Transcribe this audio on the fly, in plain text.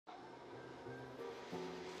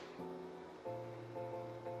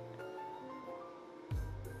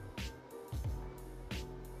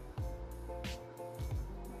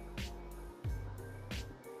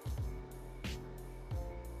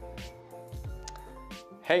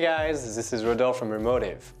Hey guys, this is Rodolphe from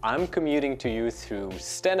Remotive. I'm commuting to you through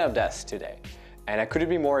stand-up desk today, and I couldn't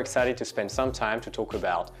be more excited to spend some time to talk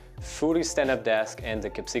about fully stand-up desk and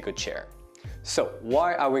the Capisco chair. So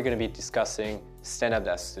why are we going to be discussing stand-up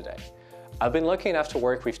desks today? I've been lucky enough to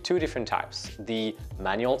work with two different types. The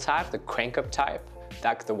manual type, the crank-up type,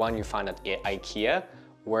 that's the one you find at IKEA,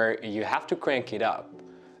 where you have to crank it up.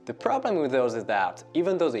 The problem with those is that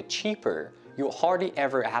even though they're cheaper, you hardly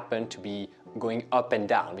ever happen to be going up and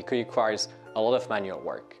down because it requires a lot of manual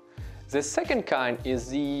work. The second kind is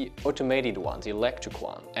the automated one, the electric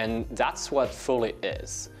one, and that's what fully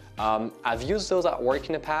is. I've used those at work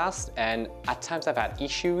in the past, and at times I've had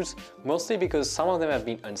issues, mostly because some of them have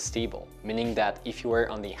been unstable, meaning that if you were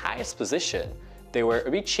on the highest position, they were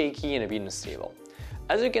a bit shaky and a bit unstable.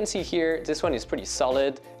 As you can see here, this one is pretty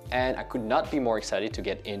solid, and I could not be more excited to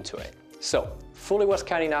get into it. So, Fully was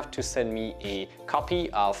kind enough to send me a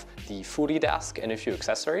copy of the Fully desk and a few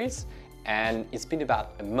accessories, and it's been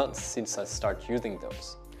about a month since I started using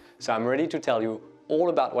those. So I'm ready to tell you all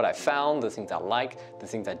about what I found, the things I like, the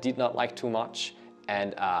things I did not like too much,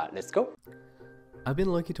 and let's go. I've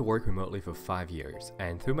been lucky to work remotely for 5 years,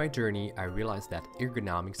 and through my journey I realized that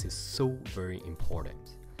ergonomics is so very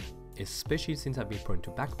important. Especially since I've been prone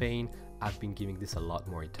to back pain, I've been giving this a lot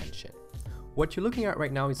more attention. What you're looking at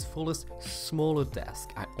right now is Fully's smaller desk.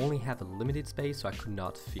 I only have a limited space, so I could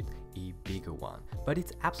not fit a bigger one, but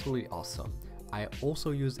it's absolutely awesome. I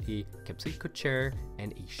also use a Capisco chair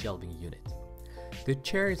and a shelving unit. The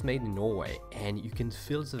chair is made in Norway, and you can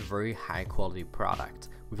feel it's a very high quality product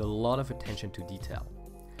with a lot of attention to detail.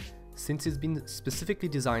 Since it's been specifically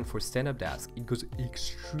designed for stand-up desk, it goes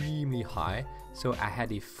extremely high, so I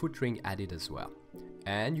had a foot ring added as well.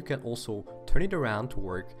 And you can also turn it around to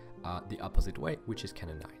work the opposite way, which is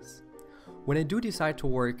kind of nice. When I do decide to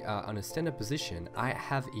work on a stand-up position, I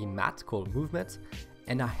have a mat called Movement,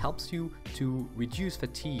 and that helps you to reduce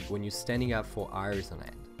fatigue when you're standing up for hours on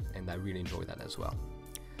end. And I really enjoy that as well.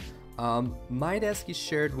 My desk is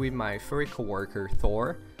shared with my furry coworker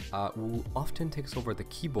Thor, who often takes over the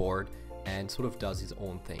keyboard and sort of does his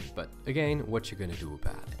own thing. But again, what you're gonna do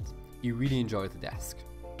about it? He really enjoys the desk.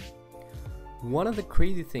 One of the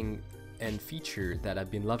crazy things and feature that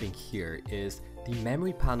I've been loving here is the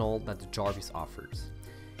memory panel that the Jarvis offers.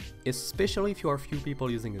 Especially if you are a few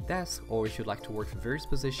people using a desk, or if you'd like to work from various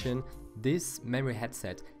positions, this memory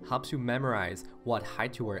headset helps you memorize what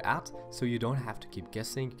height you were at, so you don't have to keep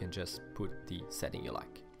guessing, you can just put the setting you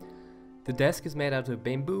like. The desk is made out of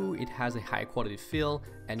bamboo, it has a high quality feel,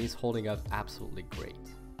 and is holding up absolutely great.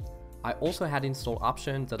 I also had installed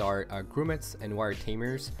options that are grommets and wire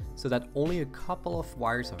tamers, so that only a couple of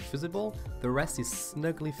wires are visible, the rest is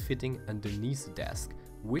snugly fitting underneath the desk,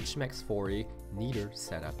 which makes for a neater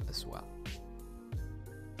setup as well.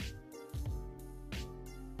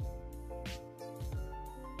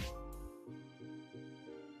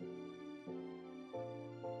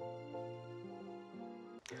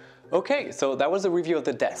 Okay, so that was a review of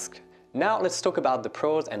the desk. Now let's talk about the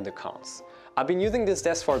pros and the cons. I've been using this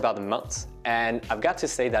desk for about a month, and I've got to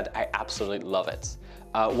say that I absolutely love it.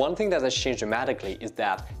 One thing that has changed dramatically is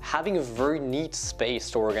that having a very neat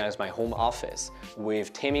space to organize my home office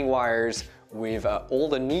with taming wires, with all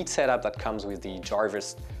the neat setup that comes with the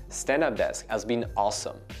Jarvis stand-up desk has been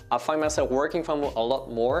awesome. I find myself working from a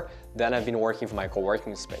lot more than I've been working from my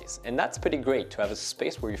co-working space, and that's pretty great to have a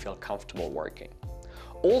space where you feel comfortable working.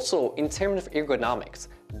 Also, in terms of ergonomics,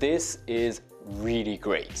 this is really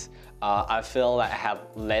great. I feel that I have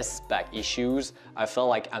less back issues. I feel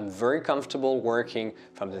like I'm very comfortable working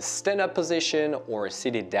from the stand-up position or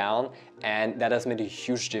seated down, and that has made a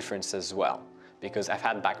huge difference as well, because I've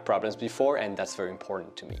had back problems before, and that's very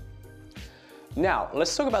important to me. Now,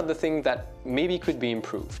 let's talk about the thing that maybe could be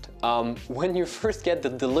improved. When you first get the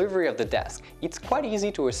delivery of the desk, it's quite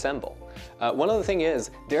easy to assemble. One of the things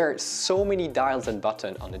is, there are so many dials and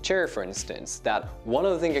buttons on the chair, for instance, that one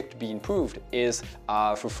of the things that could be improved is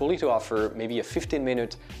for Fully to offer maybe a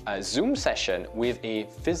 15-minute Zoom session with a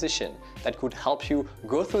physician that could help you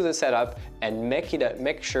go through the setup and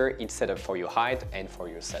make sure it's set up for your height and for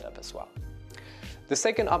your setup as well. The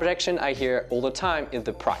second objection I hear all the time is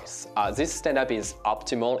the price. This stand-up is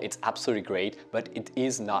optimal, it's absolutely great, but it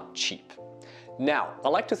is not cheap. Now, I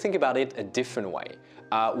like to think about it a different way.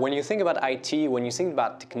 When you think about IT, when you think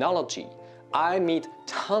about technology, I meet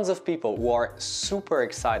tons of people who are super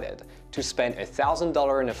excited to spend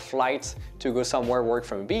 $1,000 on a flight to go somewhere work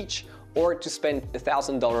from a beach, or to spend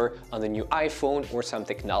 $1,000 on the new iPhone or some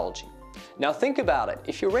technology. Now think about it,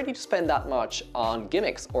 if you're ready to spend that much on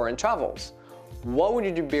gimmicks or on travels, why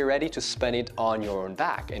would you be ready to spend it on your own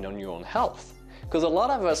back and on your own health? Because a lot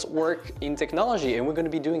of us work in technology and we're going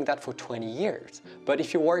to be doing that for 20 years. But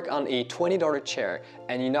if you work on a $20 chair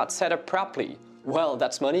and you're not set up properly, well,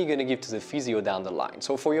 that's money you're going to give to the physio down the line.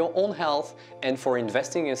 So for your own health and for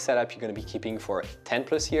investing in a setup you're going to be keeping for 10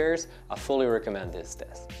 plus years, I fully recommend this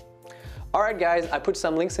desk. Alright guys, I put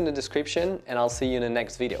some links in the description and I'll see you in the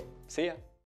next video. See ya!